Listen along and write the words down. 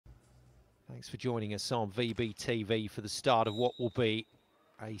Thanks for joining us on VBTV for the start of what will be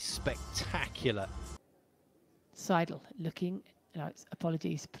a spectacular. Seidel looking, no,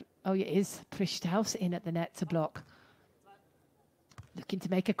 apologies. Oh, it is Prichthaus in at the net to block. Looking to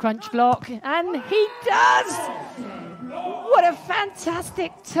make a crunch block, and he does! What a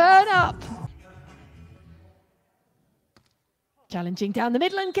fantastic turn up! Challenging down the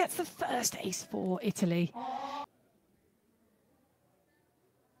middle and gets the first ace for Italy.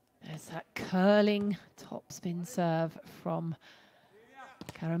 There's that curling topspin serve from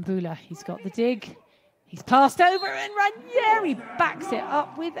Karambula. He's got the dig. He's passed over, and Ranieri backs it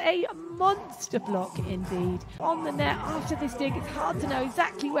up with a monster block indeed. On the net after this dig, it's hard to know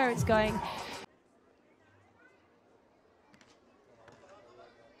exactly where it's going.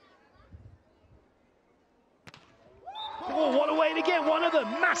 Oh, what a way to get one of them.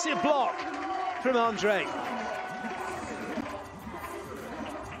 Massive block from Andre.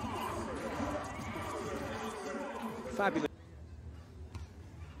 Fabulous.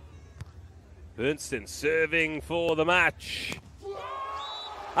 Berntsen serving for the match.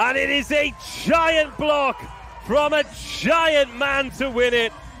 And it is a giant block from a giant man to win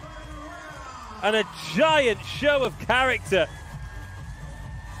it. And a giant show of character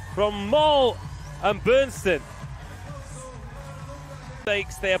from Moll and Berntsen.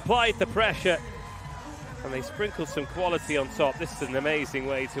 They applied the pressure and they sprinkled some quality on top. This is an amazing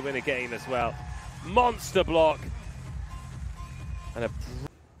way to win a game as well. Monster block. And a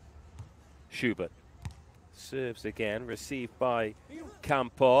Schubert serves again, received by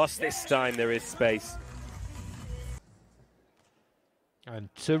Campos. This time there is space. And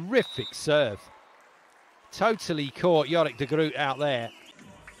terrific serve. Totally caught Jorik de Groot out there.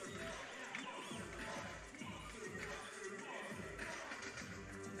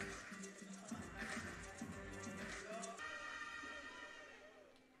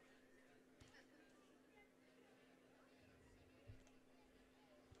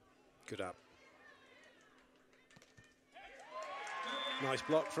 Good up. Nice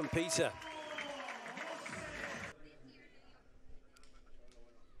block from Peter.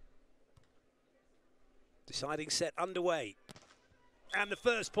 Deciding set underway. And the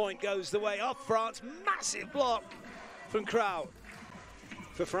first point goes the way of France. Massive block from Kraut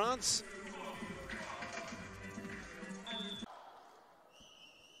for France.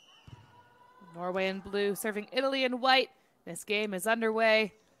 Norway in blue serving Italy in white. This game is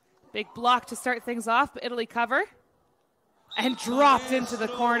underway. Big block to start things off, but Italy cover. And dropped into the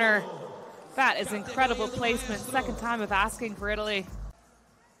corner. That is incredible placement. Second time of asking for Italy.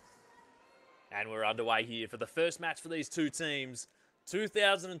 And we're underway here for the first match for these two teams.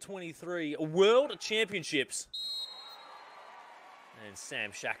 2023 World Championships. And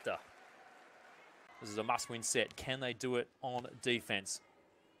Sam Shakhtar. This is a must-win set. Can they do it on defense?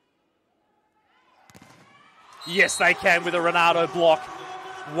 Yes, they can with a Renato block.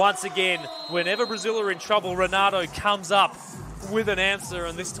 Once again, whenever Brazil are in trouble, Renato comes up with an answer,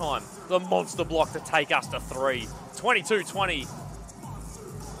 and this time, the monster block to take us to 3. 22-20.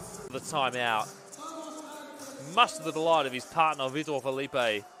 The timeout. Much to the delight of his partner, Vitor Felipe.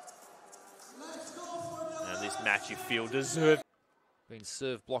 And this match, you feel, deserved. Been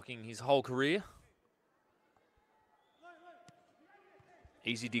serve blocking his whole career.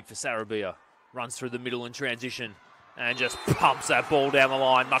 Easy dig for Sarabia. Runs through the middle in transition. And just pumps that ball down the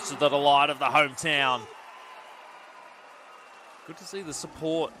line, much to the delight of the hometown. Good to see the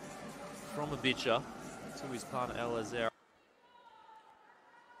support from Ivica to his partner Elazar.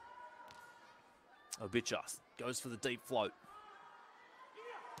 Ivica goes for the deep float.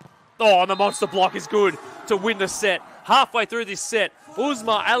 Oh, and the monster block is good to win the set. Halfway through this set,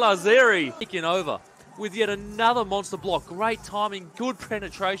 Uzma Elazari taking over with yet another monster block. Great timing, good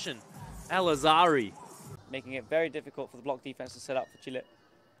penetration. Elazari. Making it very difficult for the block defense to set up for Chile.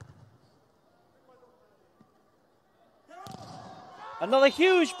 Another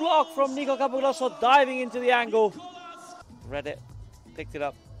huge block from Nico Capoglosso, diving into the angle. Read it, picked it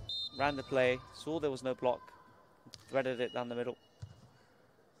up, ran the play, saw there was no block, threaded it down the middle.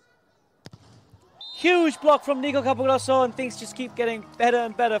 Huge block from Nico Capoglosso, and things just keep getting better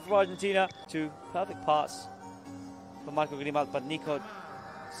and better for Argentina. Two perfect pass for Marco Grimal, but Nico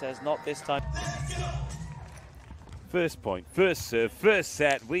says not this time. First point, first serve, first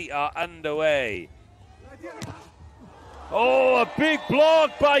set. We are underway. Oh, a big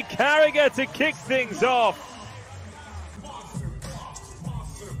block by Carragher to kick things off.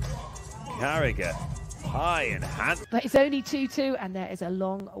 Carragher, high and hand. But it's only 2-2, and there is a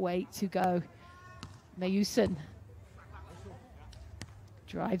long way to go. Mayusen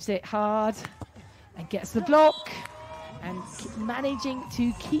drives it hard and gets the block. and managing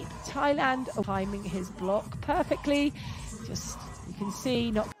to keep Thailand timing his block perfectly. Just, you can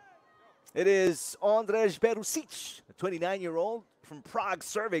see, not. It is Andrzej Berusic, a 29-year-old from Prague,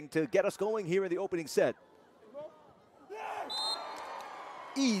 serving to get us going here in the opening set.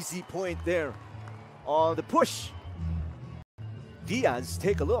 Easy point there on the push. Diaz,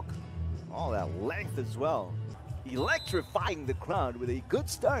 take a look. All that length as well. Electrifying the crowd with a good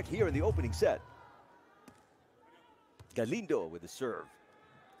start here in the opening set. Galindo with the serve.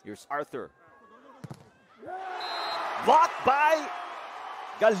 Here's Arthur. Blocked by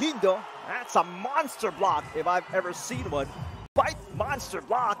Galindo. That's a monster block if I've ever seen one. Fight monster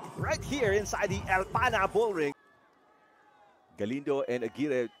block right here inside the Alpana bull ring. Galindo and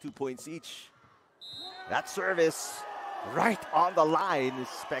Aguirre 2 points each. That service right on the line is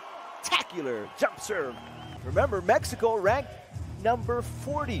spectacular jump serve. Remember, Mexico ranked number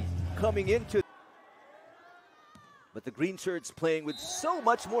 40 coming into. But the green shirts playing with so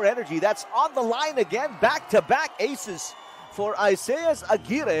much more energy. That's on the line again. Back-to-back aces for Isaias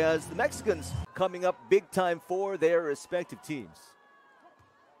Aguirre as the Mexicans coming up big time for their respective teams.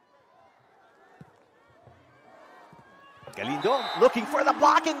 Galindo looking for the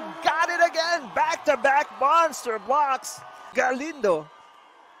block and got it again. Back-to-back monster blocks. Galindo.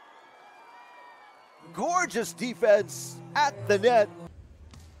 Gorgeous defense at the net.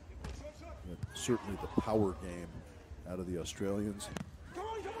 Certainly the power game out of the Australians.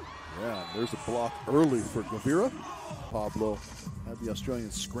 Yeah, there's a block early for Gavira. Pablo had the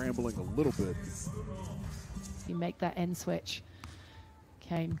Australians scrambling a little bit. You make that end switch.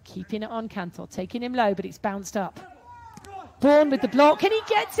 Kane keeping it on Cantor, taking him low, but it's bounced up. Bourne with the block, and he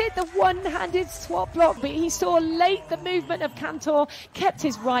gets it, the one-handed swap block, but he saw late the movement of Cantor, kept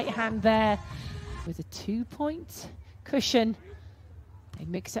his right hand there. With a 2-point cushion, they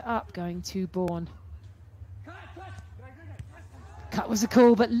mix it up, going to Bourne. Cut was a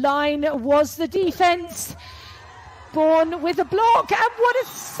call, but line was the defense. Bourne with a block, and what a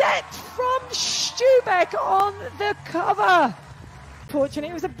set from Stubek on the cover. Fortunately,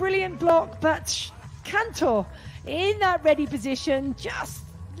 it was a brilliant block, but Cantor in that ready position, just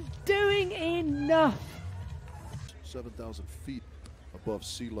doing enough. 7,000 feet above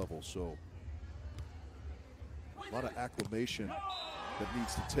sea level, so a lot of acclimation that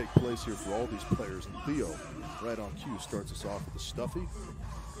needs to take place here for all these players. And Theo, right on cue, starts us off with the stuffy,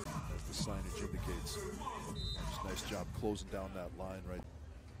 as the signage indicates. Just nice job closing down that line right.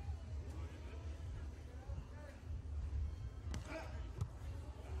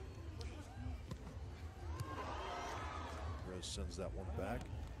 Rose sends that one back.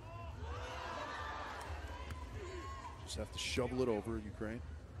 Just have to shovel it over, Ukraine.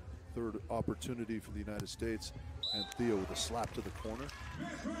 Third opportunity for the United States, and Theo with a slap to the corner.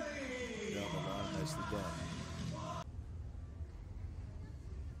 Down the line, nicely done.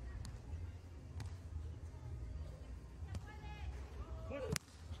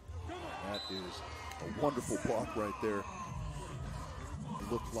 That is a wonderful block right there.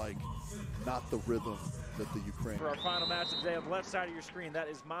 It looked like not the rhythm that the Ukraine. For our final match today, on the left side of your screen, that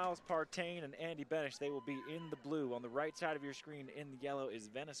is Miles Partain and Andy Benish. They will be in the blue. On the right side of your screen, in the yellow, is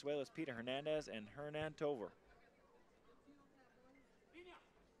Venezuela's Peter Hernandez and Hernan Tovar.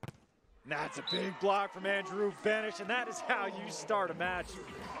 That's a big block from Andrew Benish, and that is how you start a match.